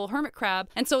kind of little hermit crab.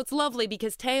 And so it's lovely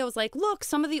because Teo's like, look,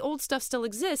 some of the old stuff still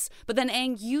exists. But then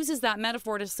Aang uses that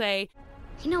metaphor to say,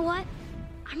 you know what?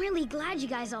 I'm really glad you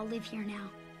guys all live here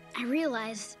now. I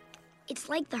realized it's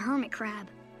like the hermit crab.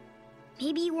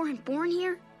 Maybe you weren't born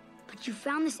here, but you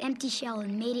found this empty shell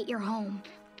and made it your home.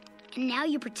 And now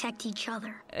you protect each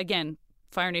other. Again,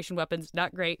 Fire Nation weapons,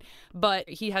 not great, but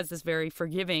he has this very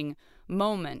forgiving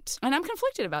moment. And I'm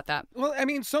conflicted about that. Well,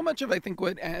 so much of, I think,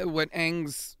 what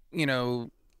Aang's,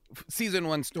 season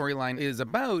 1 storyline is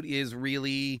about is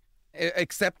really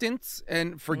acceptance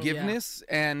and forgiveness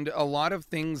and a lot of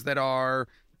things that are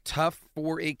tough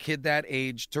for a kid that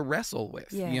age to wrestle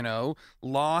with,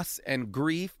 loss and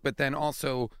grief, but then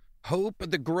also hope.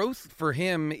 The growth for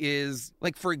him is,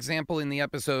 like, for example, in the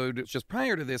episode just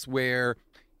prior to this where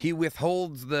he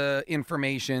withholds the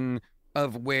information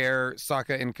of where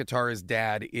Sokka and Katara's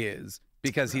dad is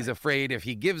because he's afraid if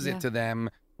he gives it to them,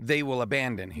 they will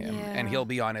abandon him and he'll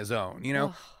be on his own.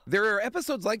 There are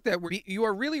episodes like that where you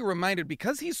are really reminded,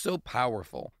 because he's so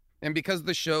powerful and because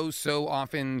the show so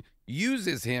often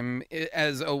uses him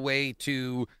as a way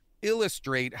to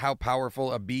illustrate how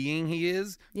powerful a being he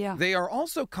is. Yeah. They are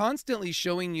also constantly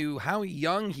showing you how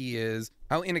young he is,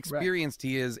 how inexperienced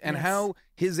he is, and how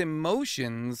his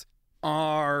emotions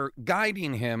are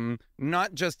guiding him,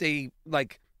 not just a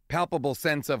palpable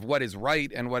sense of what is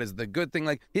right and what is the good thing.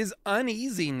 Like his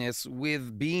uneasiness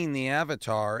with being the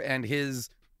Avatar and his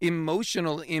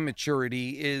emotional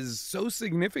immaturity is so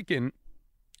significant,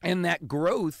 and that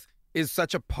growth is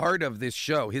such a part of this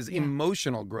show, his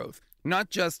emotional growth.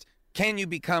 Not just, can you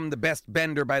become the best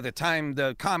bender by the time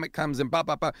the comic comes and blah,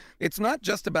 blah, blah. It's not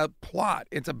just about plot.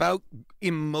 It's about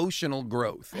emotional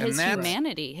growth. His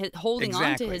humanity, holding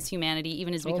on to his humanity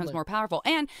even as he becomes more powerful.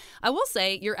 And I will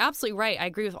say, you're absolutely right. I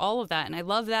agree with all of that. And I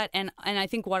love that. And I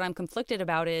think what I'm conflicted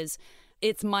about is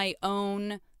it's my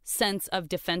own sense of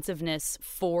defensiveness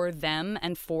for them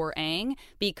and for Aang,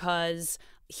 because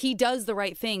he does the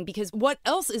right thing. Because what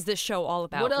else is this show all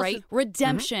about, right?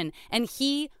 Redemption. And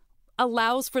he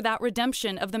allows for that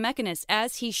redemption of the Mechanist,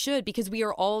 as he should, because we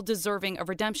are all deserving of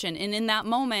redemption. And in that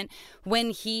moment,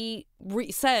 when he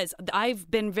says, I've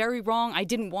been very wrong, I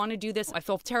didn't want to do this, I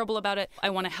feel terrible about it,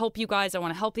 I want to help you guys, I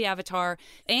want to help the Avatar,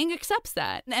 Aang accepts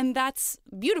that. And that's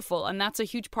beautiful. And that's a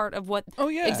huge part of what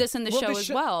exists in the show as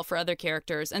well for other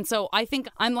characters. And so I think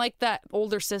I'm like that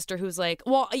older sister who's like,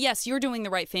 well, yes, you're doing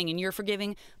the right thing and you're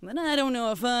forgiving, but I don't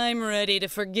know if I'm ready to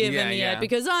forgive him yet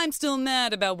because I'm still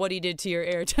mad about what he did to your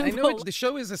air temple. the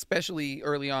show is especially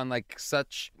early on like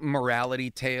such morality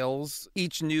tales.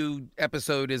 Each new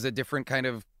episode is a different kind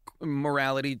of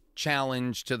morality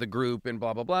challenge to the group and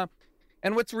blah, blah, blah.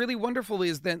 And what's really wonderful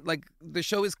is that like the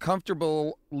show is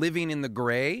comfortable living in the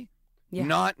gray,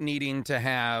 not needing to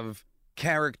have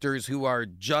characters who are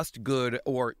just good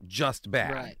or just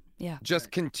bad. Right. Yeah. Just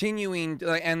continuing,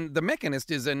 and The Mechanist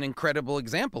is an incredible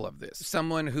example of this.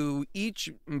 Someone who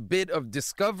each bit of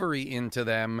discovery into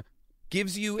them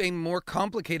gives you a more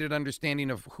complicated understanding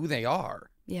of who they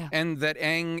are. Yeah. And that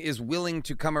Aang is willing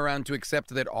to come around to accept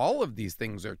that all of these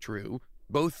things are true,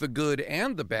 both the good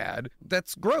and the bad.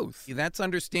 That's growth. That's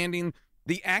understanding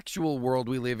the actual world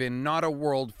we live in, not a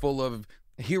world full of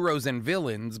heroes and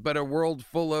villains, but a world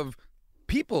full of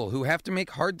people who have to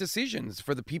make hard decisions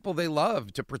for the people they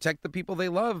love, to protect the people they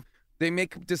love. They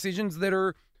make decisions that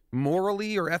are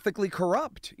morally or ethically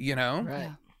corrupt, you know? Right.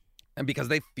 Yeah. And because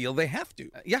they feel they have to.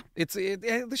 It's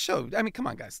the show. I mean, come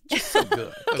on, guys. Just so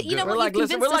good. So You know good. what?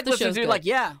 We're like listening to like,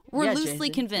 yeah. We're yeah, loosely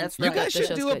Jason. convinced. That's You right. guys the should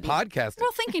show's do a good. podcast.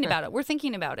 We're thinking about it. We're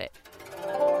thinking about it.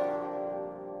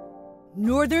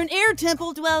 Northern Air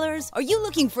Temple dwellers, are you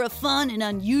looking for a fun and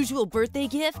unusual birthday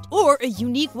gift? Or a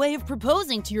unique way of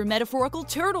proposing to your metaphorical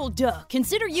turtle duck?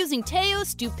 Consider using Teo's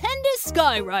stupendous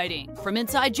skywriting. From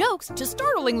inside jokes to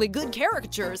startlingly good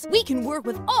caricatures, we can work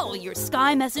with all your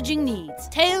sky messaging needs.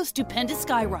 Teo's stupendous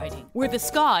skywriting, where the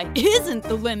sky isn't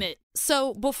the limit.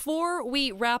 So before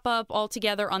we wrap up all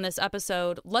together on this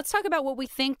episode, let's talk about what we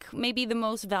think may be the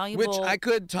most valuable. Which I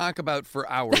could talk about for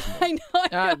hours more.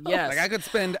 I know. Yes. Like I could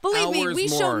spend Believe hours me, we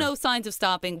more. show no signs of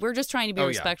stopping. We're just trying to be Oh, yeah.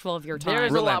 respectful of your time. There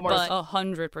is a lot more. But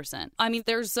 100%. I mean,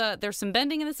 there's some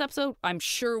bending in this episode. I'm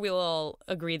sure we'll all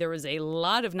agree there was a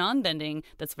lot of non-bending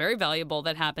that's very valuable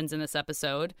that happens in this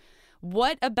episode.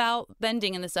 What about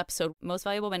bending in this episode? Most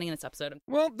valuable bending in this episode?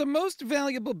 Well, the most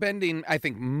valuable bending, I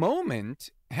think,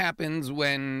 moment happens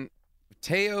when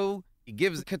Teo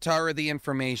gives Katara the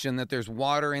information that there's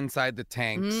water inside the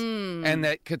tanks and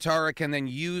that Katara can then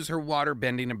use her water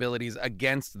bending abilities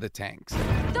against the tanks.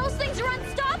 Those things are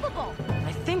unstoppable!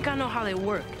 I think I know how they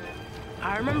work.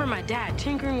 I remember my dad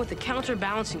tinkering with the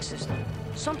counterbalancing system.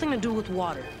 Something to do with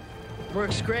water.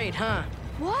 Works great, huh?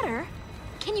 Water?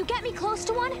 Can you get me close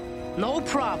to one? No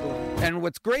problem. And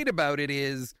what's great about it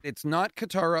is it's not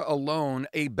Katara alone,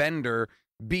 a bender,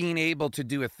 being able to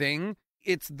do a thing.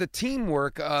 It's the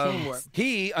teamwork of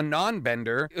he, a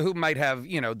non-bender, who might have,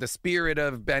 the spirit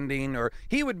of bending, or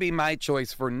he would be my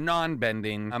choice for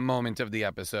non-bending. A moment of the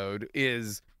episode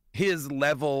is his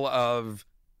level of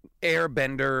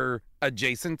airbender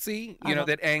adjacency,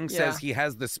 that Aang says he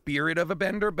has the spirit of a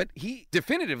bender, but he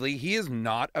is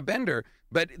not a bender.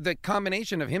 But the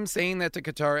combination of him saying that to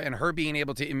Katara and her being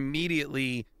able to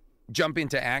immediately jump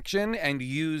into action and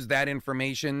use that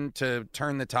information to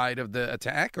turn the tide of the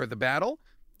attack or the battle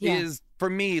is, for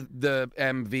me, the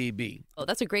MVB. Oh,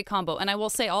 that's a great combo. And I will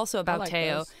say also about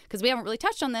Teo, because we haven't really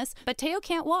touched on this, but Teo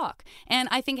can't walk. And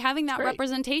I think having that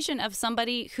representation of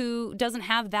somebody who doesn't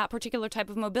have that particular type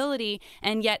of mobility,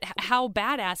 and yet how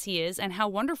badass he is and how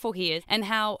wonderful he is and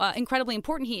how incredibly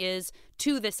important he is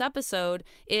to this episode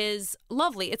is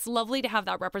lovely. It's lovely to have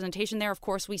that representation there. Of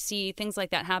course, we see things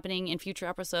like that happening in future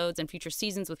episodes and future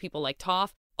seasons with people like Toph.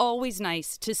 Always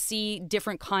nice to see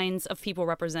different kinds of people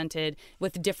represented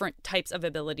with different types of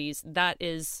abilities. That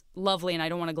is lovely, and I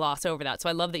don't want to gloss over that. So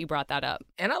I love that you brought that up.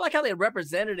 And I like how they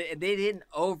represented it, and they didn't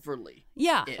overly.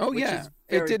 Yeah.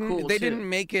 It didn't. Cool they too. didn't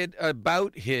make it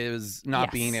about his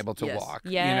not being able to walk.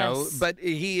 Yes. But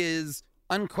he is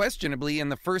unquestionably, in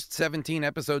the first 17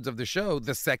 episodes of the show,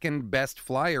 the second best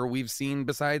flyer we've seen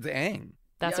besides Aang.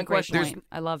 That's a great point.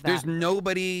 I love that. There's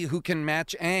nobody who can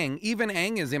match Aang. Even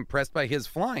Aang is impressed by his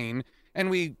flying,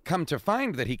 and we come to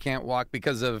find that he can't walk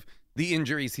because of the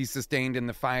injuries he sustained in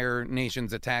the Fire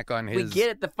Nation's attack on his... We get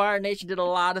it. The Fire Nation did a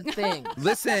lot of things.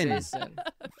 Listen,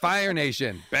 Fire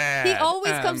Nation, bad. He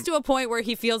always comes to a point where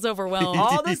he feels overwhelmed.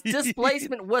 All this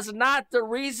displacement was not the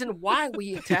reason why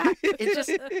we attacked. It's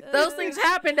just those things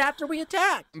happened after we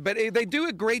attacked. But they do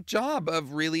a great job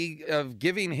of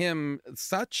giving him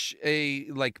such a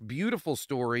beautiful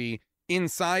story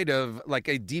inside of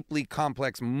a deeply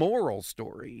complex moral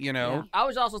story, Yeah. I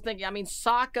was also thinking,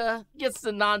 Sokka gets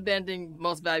the non-bending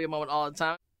most valuable moment all the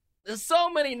time. There's so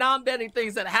many non-bending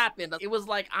things that happened. It was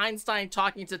like Einstein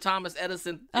talking to Thomas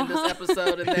Edison in this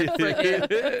episode, and then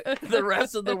friggin' the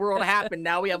rest of the world happened.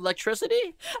 Now we have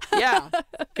electricity? Yeah,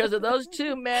 because of those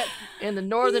two met in the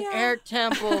Northern Air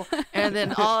Temple, and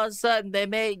then all of a sudden they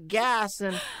made gas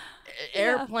and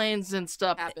airplanes and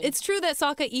stuff happen. It's true that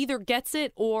Sokka either gets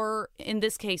it or, in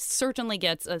this case, certainly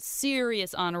gets a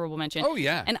serious honorable mention. Oh,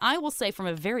 yeah. And I will say, from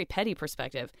a very petty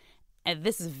perspective, and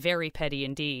this is very petty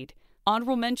indeed.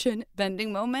 Honorable mention,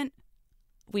 bending moment.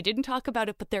 We didn't talk about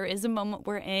it, but there is a moment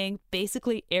where Aang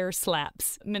basically air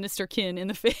slaps Minister Kin in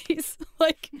the face.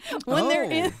 Like when they're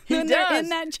in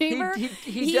that chamber,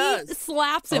 he does.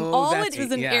 slaps him. All it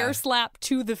is an air slap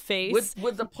to the face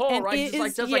with the pole, and right?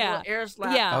 Just like an air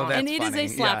slap. Yeah, and it funny.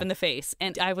 is a slap in the face.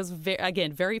 And I was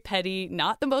very petty,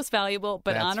 not the most valuable,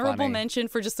 but honorable mention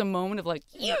for just a moment of like,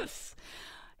 yes.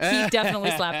 He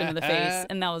definitely slapped him in the face,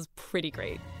 and that was pretty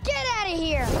great. Get out of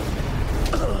here!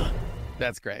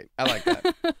 That's great. I like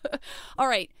that. All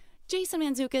right. Jason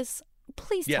Mantzoukas,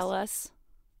 please Yes. tell us,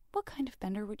 what kind of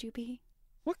bender would you be?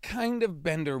 What kind of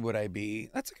bender would I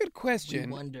be? That's a good question.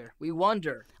 We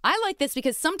wonder. I like this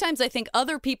because sometimes I think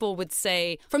other people would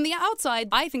say, from the outside,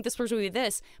 I think this person would be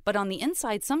this, but on the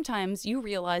inside, sometimes you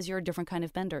realize you're a different kind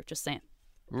of bender. Just saying.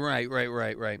 Right.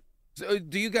 So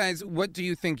do you guys, what do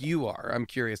you think you are? I'm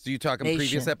curious. Do you talk in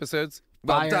previous episodes?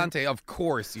 Well, Fire. Dante, of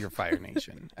course you're Fire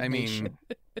Nation. I mean,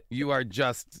 you are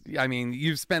just,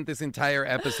 you've spent this entire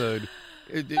episode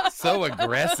so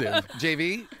aggressive.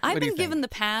 JV, I've what do you been think? given the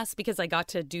pass because I got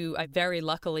to do, I very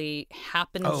luckily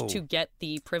happened to get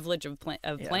the privilege of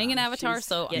playing an Avatar.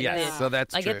 So so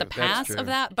that's I get the true. pass of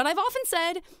that. But I've often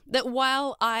said that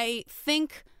while I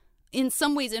think in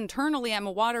some ways internally I'm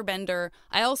a waterbender,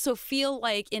 I also feel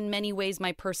like in many ways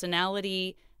my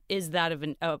personality is that of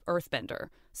an earthbender.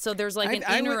 So there's like an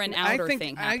inner and outer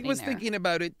thing happening I was there. thinking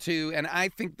about it too, and I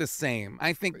think the same.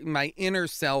 I think my inner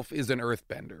self is an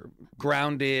earthbender,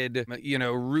 grounded,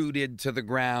 rooted to the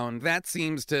ground. That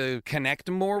seems to connect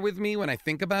more with me when I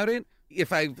think about it.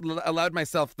 If I allowed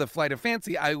myself the flight of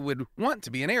fancy, I would want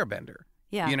to be an airbender.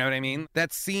 Yeah. You know what I mean?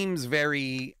 That seems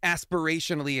very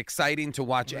aspirationally exciting to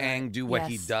watch Aang do what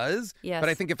he does. Yes. But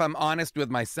I think if I'm honest with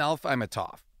myself, I'm a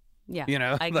Toph.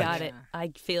 Yeah, I got it.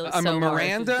 I feel I'm so a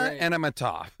Miranda hard. and I'm a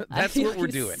Toph. That's what we're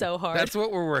doing. So hard. That's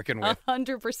what we're working with.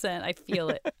 100%. I feel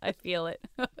it. I feel it.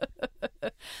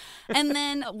 And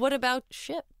then what about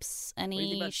ships?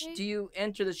 Do you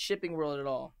enter the shipping world at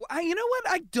all? You know what?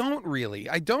 I don't really.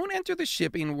 I don't enter the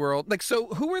shipping world. Like, so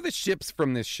who are the ships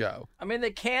from this show? I mean,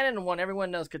 the canon one,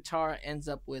 everyone knows Katara ends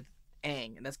up with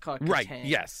Aang, and that's called Katang. Right,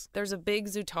 yes. There's a big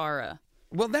Zutara.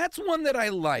 Well, that's one that I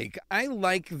like. I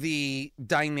like the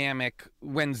dynamic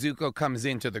when Zuko comes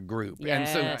into the group.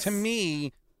 Yes. And so to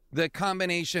me, the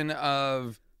combination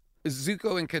of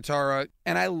Zuko and Katara,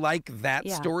 and I like that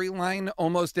storyline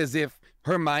almost as if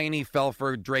Hermione fell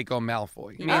for Draco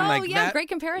Malfoy. Great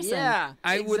comparison. Yeah,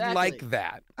 I would exactly. like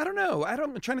that. I don't know.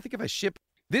 I'm trying to think of a ship.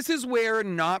 This is where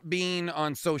not being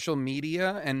on social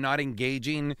media and not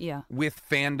engaging with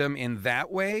fandom in that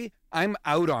way, I'm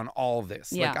out on all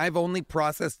this. Yeah. Like, I've only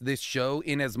processed this show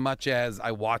in as much as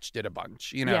I watched it a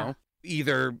bunch,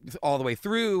 either all the way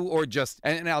through or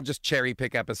and I'll just cherry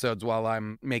pick episodes while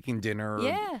I'm making dinner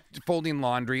or folding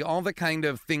laundry, all the kind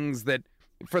of things that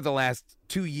for the last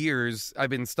 2 years I've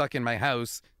been stuck in my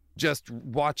house just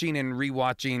watching and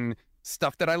rewatching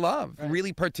stuff that I love,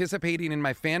 really participating in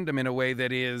my fandom in a way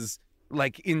that is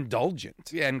like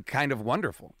indulgent and kind of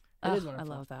wonderful. It is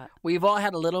wonderful. I love that. We've all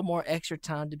had a little more extra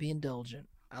time to be indulgent.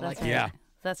 I like that. Yeah.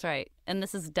 That's right. And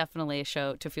this is definitely a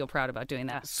show to feel proud about doing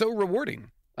that. So rewarding.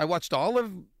 I watched all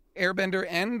of Airbender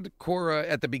and Korra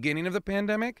at the beginning of the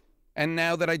pandemic. And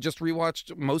now that I just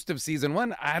rewatched most of season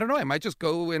 1, I don't know, I might just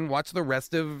go and watch the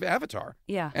rest of Avatar.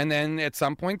 Yeah. And then at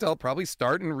some point, I'll probably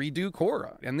start and redo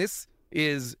Korra. And this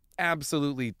is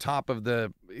absolutely top of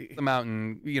the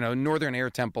mountain, Northern Air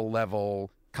Temple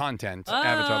level content,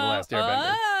 Avatar The Last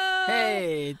Airbender.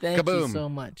 Hey, thank you Kaboom. so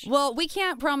much. Well, we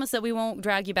can't promise that we won't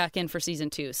drag you back in for season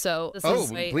 2. So this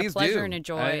is a please pleasure do. and a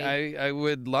joy. I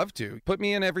would love to. Put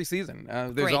me in every season.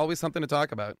 There's Great. always something to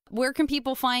talk about. Where can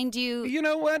people find you? You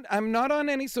know what? I'm not on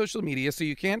any social media, so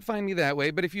you can't find me that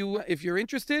way. But if you're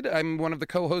interested, I'm one of the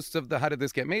co-hosts of the How Did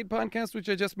This Get Made podcast, which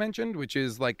I just mentioned, which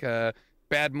is like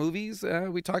bad movies.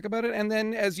 We talk about it. And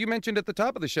then, as you mentioned at the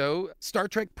top of the show, Star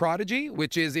Trek Prodigy,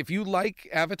 which is, if you like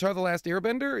Avatar The Last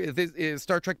Airbender,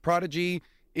 Star Trek Prodigy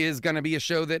is going to be a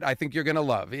show that I think you're going to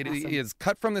love. It is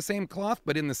cut from the same cloth,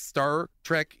 but in the Star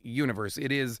Trek universe.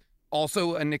 It is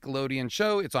also a Nickelodeon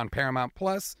show. It's on Paramount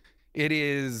Plus. It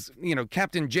is,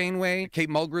 Captain Janeway. Kate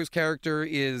Mulgrew's character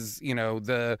is,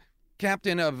 the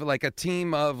captain of like a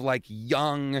team of like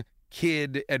young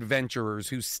kid adventurers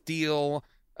who steal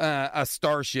a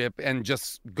starship and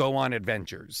just go on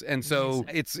adventures. And so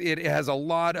it has a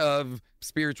lot of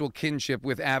spiritual kinship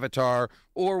with Avatar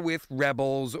or with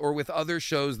Rebels or with other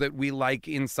shows that we like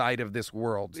inside of this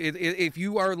world. If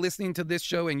you are listening to this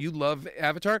show and you love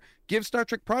Avatar, give Star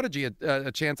Trek Prodigy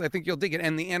a chance. I think you'll dig it.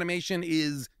 And the animation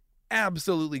is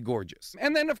absolutely gorgeous.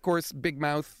 And then, of course, Big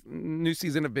Mouth, new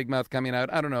season of Big Mouth coming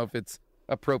out. I don't know if it's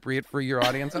appropriate for your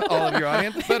audience, all of your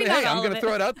audience, but hey, I'm going to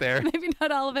throw it out there. Maybe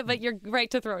not all of it, but you're right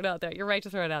to throw it out there. You're right to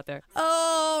throw it out there.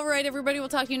 All right, everybody, we'll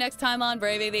talk to you next time on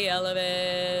Braving the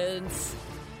Elements.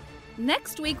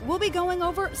 Next week, we'll be going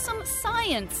over some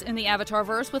science in the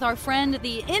Avatarverse with our friend,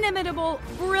 the inimitable,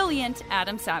 brilliant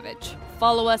Adam Savage.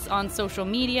 Follow us on social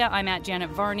media. I'm at Janet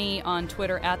Varney on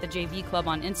Twitter, at the JV Club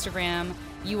on Instagram.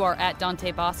 You are at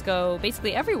Dante Bosco,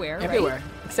 basically everywhere, Everywhere,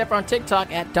 right? Except for on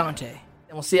TikTok at Dante.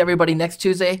 And we'll see everybody next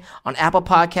Tuesday on Apple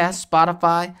Podcasts,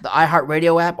 Spotify, the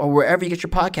iHeartRadio app, or wherever you get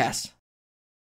your podcasts.